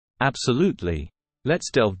Absolutely.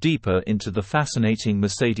 Let's delve deeper into the fascinating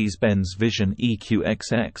Mercedes-Benz Vision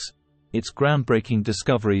EQXX, its groundbreaking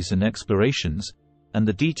discoveries and explorations, and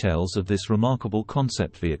the details of this remarkable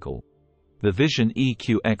concept vehicle. The Vision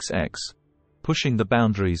EQXX, pushing the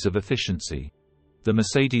boundaries of efficiency. The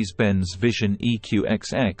Mercedes-Benz Vision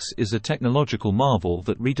EQXX is a technological marvel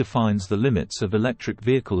that redefines the limits of electric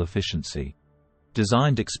vehicle efficiency.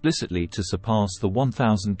 Designed explicitly to surpass the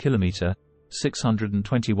 1,000-kilometer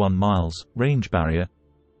 (621 miles) range barrier,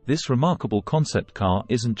 this remarkable concept car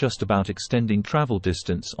isn't just about extending travel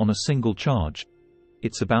distance on a single charge.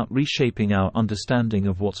 It's about reshaping our understanding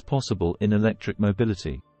of what's possible in electric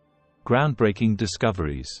mobility. Groundbreaking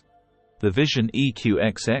discoveries. The Vision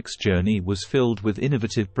EQXX journey was filled with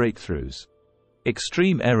innovative breakthroughs.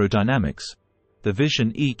 Extreme aerodynamics. The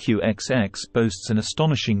Vision EQXX boasts an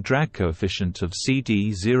astonishing drag coefficient of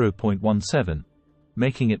CD 0.17,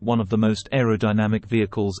 making it one of the most aerodynamic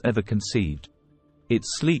vehicles ever conceived.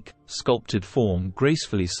 Its sleek, sculpted form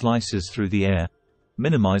gracefully slices through the air,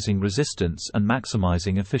 minimizing resistance and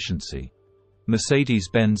maximizing efficiency.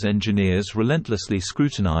 Mercedes-Benz engineers relentlessly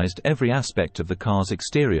scrutinized every aspect of the car's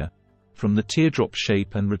exterior, from the teardrop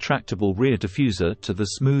shape and retractable rear diffuser to the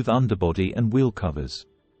smooth underbody and wheel covers.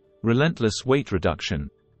 Relentless weight reduction.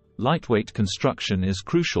 Lightweight construction is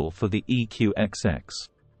crucial for the EQXX.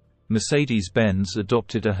 Mercedes-Benz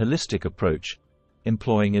adopted a holistic approach,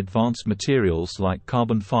 employing advanced materials like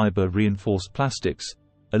carbon fiber reinforced plastics,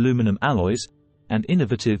 aluminum alloys, and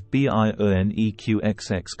innovative Bion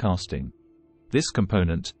EQXX casting. This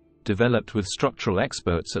component, developed with structural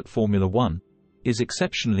experts at Formula One, is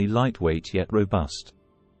exceptionally lightweight yet robust.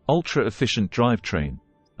 Ultra-efficient drivetrain.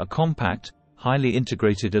 A compact, highly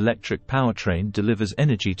integrated electric powertrain delivers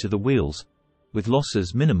energy to the wheels, with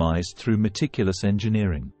losses minimized through meticulous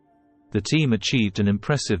engineering. The team achieved an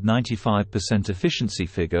impressive 95% efficiency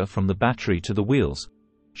figure from the battery to the wheels,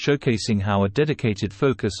 showcasing how a dedicated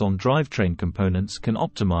focus on drivetrain components can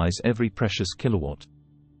optimize every precious kilowatt.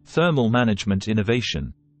 Thermal management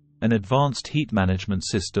innovation. An advanced heat management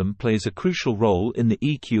system plays a crucial role in the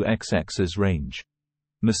EQXX's range.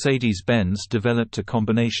 Mercedes-Benz developed a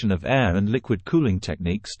combination of air and liquid cooling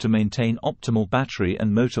techniques to maintain optimal battery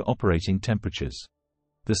and motor operating temperatures.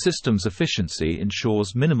 The system's efficiency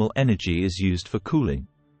ensures minimal energy is used for cooling,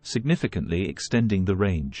 significantly extending the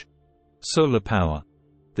range. Solar power.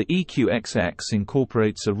 The EQXX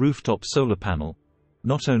incorporates a rooftop solar panel,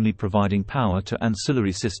 not only providing power to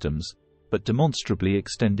ancillary systems, but demonstrably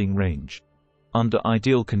extending range. Under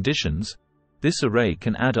ideal conditions, this array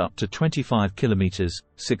can add up to 25 kilometers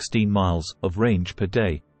 (16 miles) of range per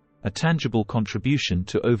day, a tangible contribution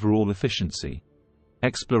to overall efficiency.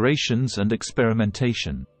 Explorations and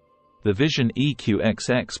experimentation. The Vision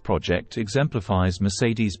EQXX project exemplifies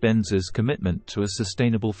Mercedes-Benz's commitment to a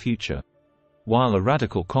sustainable future. While a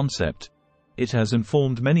radical concept, it has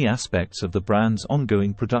informed many aspects of the brand's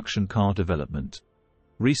ongoing production car development.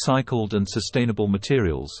 Recycled and sustainable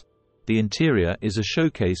materials. The interior is a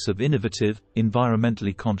showcase of innovative,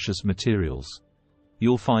 environmentally conscious materials.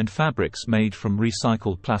 You'll find fabrics made from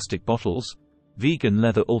recycled plastic bottles, vegan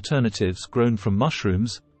leather alternatives grown from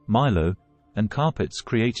mushrooms, milo, and carpets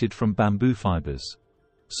created from bamboo fibers.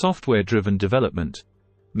 Software-driven development.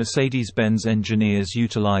 Mercedes-Benz engineers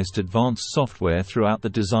utilized advanced software throughout the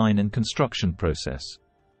design and construction process.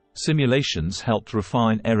 Simulations helped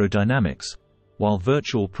refine aerodynamics, while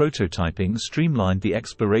virtual prototyping streamlined the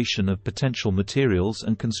exploration of potential materials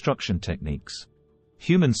and construction techniques.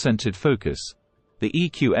 Human-centered focus. The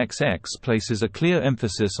EQXX places a clear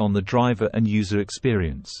emphasis on the driver and user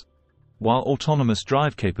experience. While autonomous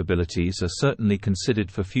drive capabilities are certainly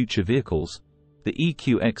considered for future vehicles, the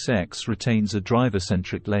EQXX retains a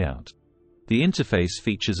driver-centric layout. The interface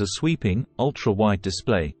features a sweeping, ultra-wide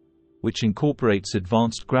display, which incorporates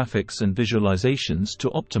advanced graphics and visualizations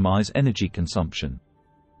to optimize energy consumption.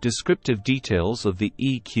 Descriptive details of the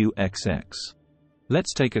EQXX.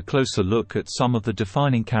 Let's take a closer look at some of the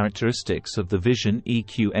defining characteristics of the Vision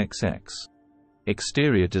EQXX.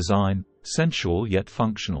 Exterior design, sensual yet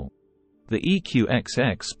functional. The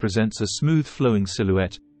EQXX presents a smooth flowing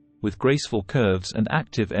silhouette, with graceful curves and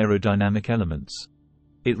active aerodynamic elements.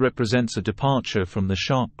 It represents a departure from the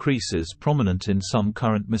sharp creases prominent in some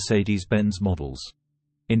current Mercedes-Benz models.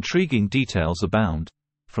 Intriguing details abound,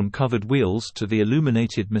 from covered wheels to the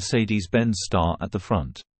illuminated Mercedes-Benz star at the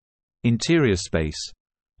front. Interior space.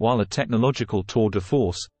 While a technological tour de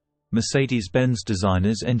force, Mercedes-Benz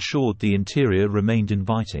designers ensured the interior remained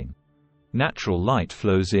inviting. Natural light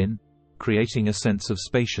flows in, creating a sense of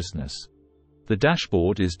spaciousness. The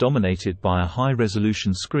dashboard is dominated by a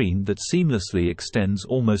high-resolution screen that seamlessly extends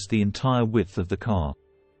almost the entire width of the car.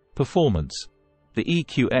 Performance. The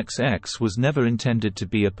EQXX was never intended to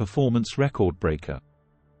be a performance record breaker.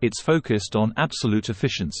 It's focused on absolute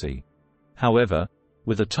efficiency. However,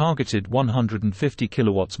 with a targeted 150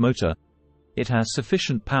 kilowatts motor, it has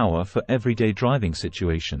sufficient power for everyday driving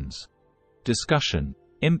situations. Discussion,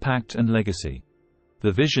 impact and legacy.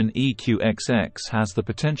 The Vision EQXX has the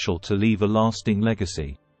potential to leave a lasting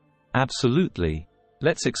legacy. Absolutely.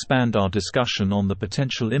 Let's expand our discussion on the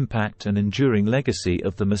potential impact and enduring legacy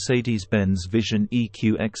of the Mercedes-Benz Vision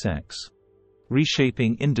EQXX.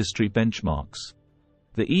 Reshaping industry benchmarks.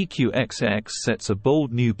 The EQXX sets a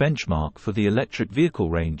bold new benchmark for the electric vehicle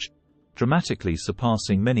range, dramatically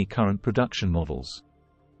surpassing many current production models.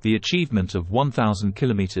 The achievement of 1,000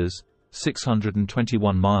 kilometers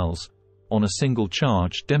 (621 miles) on a single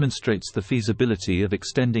charge demonstrates the feasibility of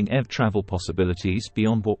extending EV travel possibilities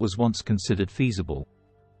beyond what was once considered feasible.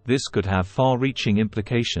 This could have far-reaching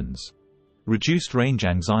implications. Reduced range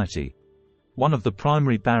anxiety. One of the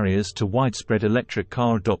primary barriers to widespread electric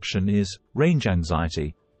car adoption is range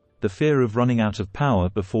anxiety, the fear of running out of power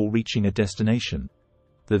before reaching a destination.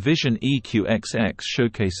 The Vision EQXX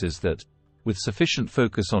showcases that, with sufficient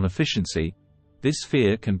focus on efficiency, this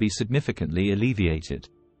fear can be significantly alleviated.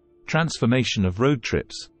 Transformation of road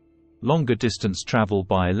trips. Longer distance travel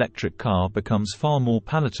by electric car becomes far more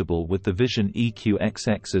palatable with the Vision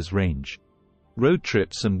EQXX's range. Road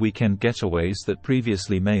trips and weekend getaways that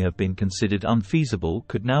previously may have been considered unfeasible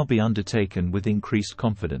could now be undertaken with increased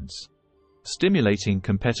confidence. Stimulating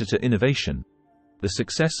competitor innovation. The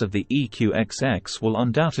success of the EQXX will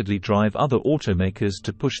undoubtedly drive other automakers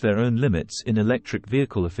to push their own limits in electric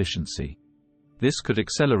vehicle efficiency. This could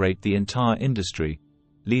accelerate the entire industry,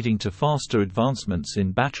 leading to faster advancements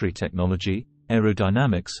in battery technology,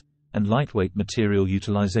 aerodynamics, and lightweight material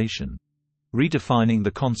utilization. Redefining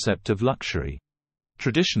the concept of luxury.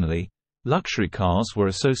 Traditionally, luxury cars were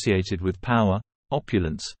associated with power,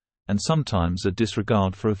 opulence, and sometimes a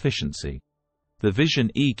disregard for efficiency. The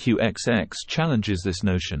Vision EQXX challenges this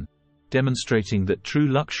notion, demonstrating that true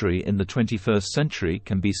luxury in the 21st century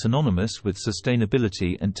can be synonymous with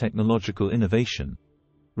sustainability and technological innovation.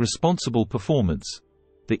 Responsible performance.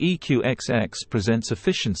 The EQXX presents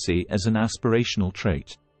efficiency as an aspirational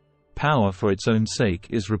trait. Power for its own sake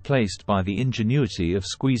is replaced by the ingenuity of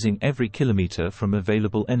squeezing every kilometer from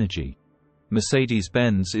available energy.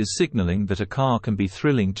 Mercedes-Benz is signaling that a car can be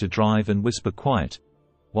thrilling to drive and whisper quiet,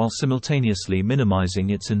 while simultaneously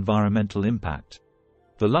minimizing its environmental impact.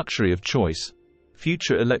 The luxury of choice.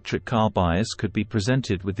 Future electric car buyers could be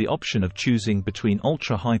presented with the option of choosing between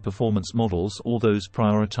ultra-high performance models or those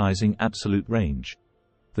prioritizing absolute range.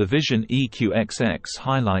 The Vision EQXX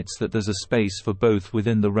highlights that there's a space for both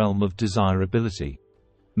within the realm of desirability.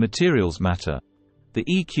 Materials matter. The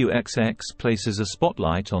EQXX places a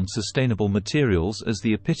spotlight on sustainable materials as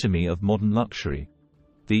the epitome of modern luxury.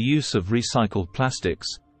 The use of recycled plastics,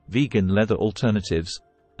 vegan leather alternatives,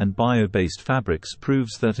 and bio-based fabrics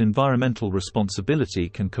proves that environmental responsibility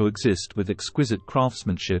can coexist with exquisite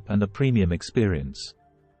craftsmanship and a premium experience.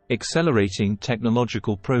 Accelerating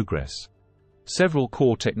technological progress. Several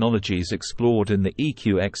core technologies explored in the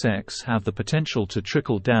EQXX have the potential to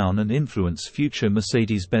trickle down and influence future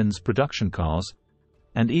Mercedes-Benz production cars,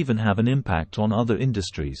 and even have an impact on other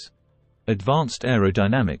industries. Advanced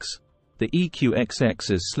aerodynamics. The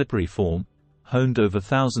EQXX's slippery form, honed over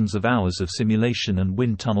thousands of hours of simulation and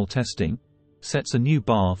wind tunnel testing, sets a new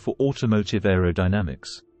bar for automotive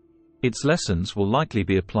aerodynamics. Its lessons will likely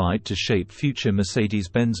be applied to shape future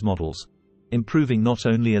Mercedes-Benz models, improving not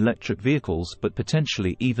only electric vehicles but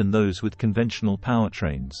potentially even those with conventional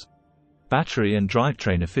powertrains. Battery and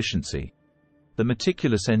drivetrain efficiency. The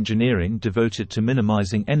meticulous engineering devoted to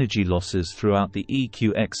minimizing energy losses throughout the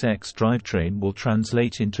EQXX drivetrain will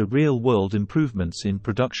translate into real-world improvements in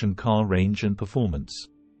production car range and performance.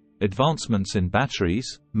 Advancements in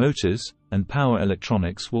batteries, motors, and power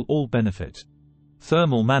electronics will all benefit.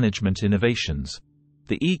 Thermal management innovations.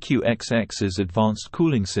 The EQXX's advanced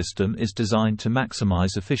cooling system is designed to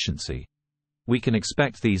maximize efficiency. We can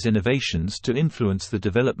expect these innovations to influence the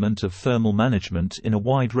development of thermal management in a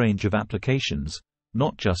wide range of applications,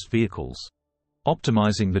 not just vehicles.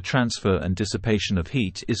 Optimizing the transfer and dissipation of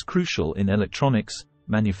heat is crucial in electronics,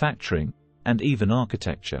 manufacturing, and even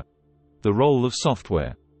architecture. The role of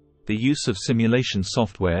software. The use of simulation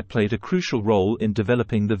software played a crucial role in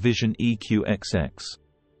developing the Vision EQXX.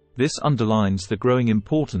 This underlines the growing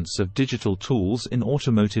importance of digital tools in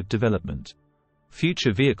automotive development.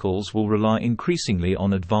 Future vehicles will rely increasingly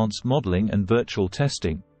on advanced modeling and virtual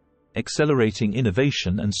testing, accelerating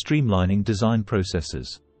innovation and streamlining design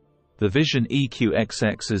processes. The Vision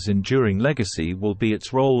EQXX's enduring legacy will be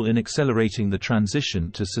its role in accelerating the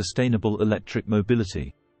transition to sustainable electric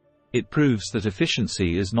mobility. It proves that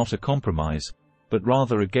efficiency is not a compromise, but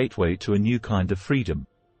rather a gateway to a new kind of freedom.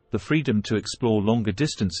 The freedom to explore longer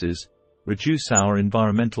distances, reduce our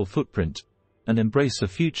environmental footprint, and embrace a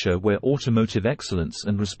future where automotive excellence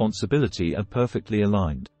and responsibility are perfectly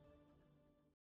aligned.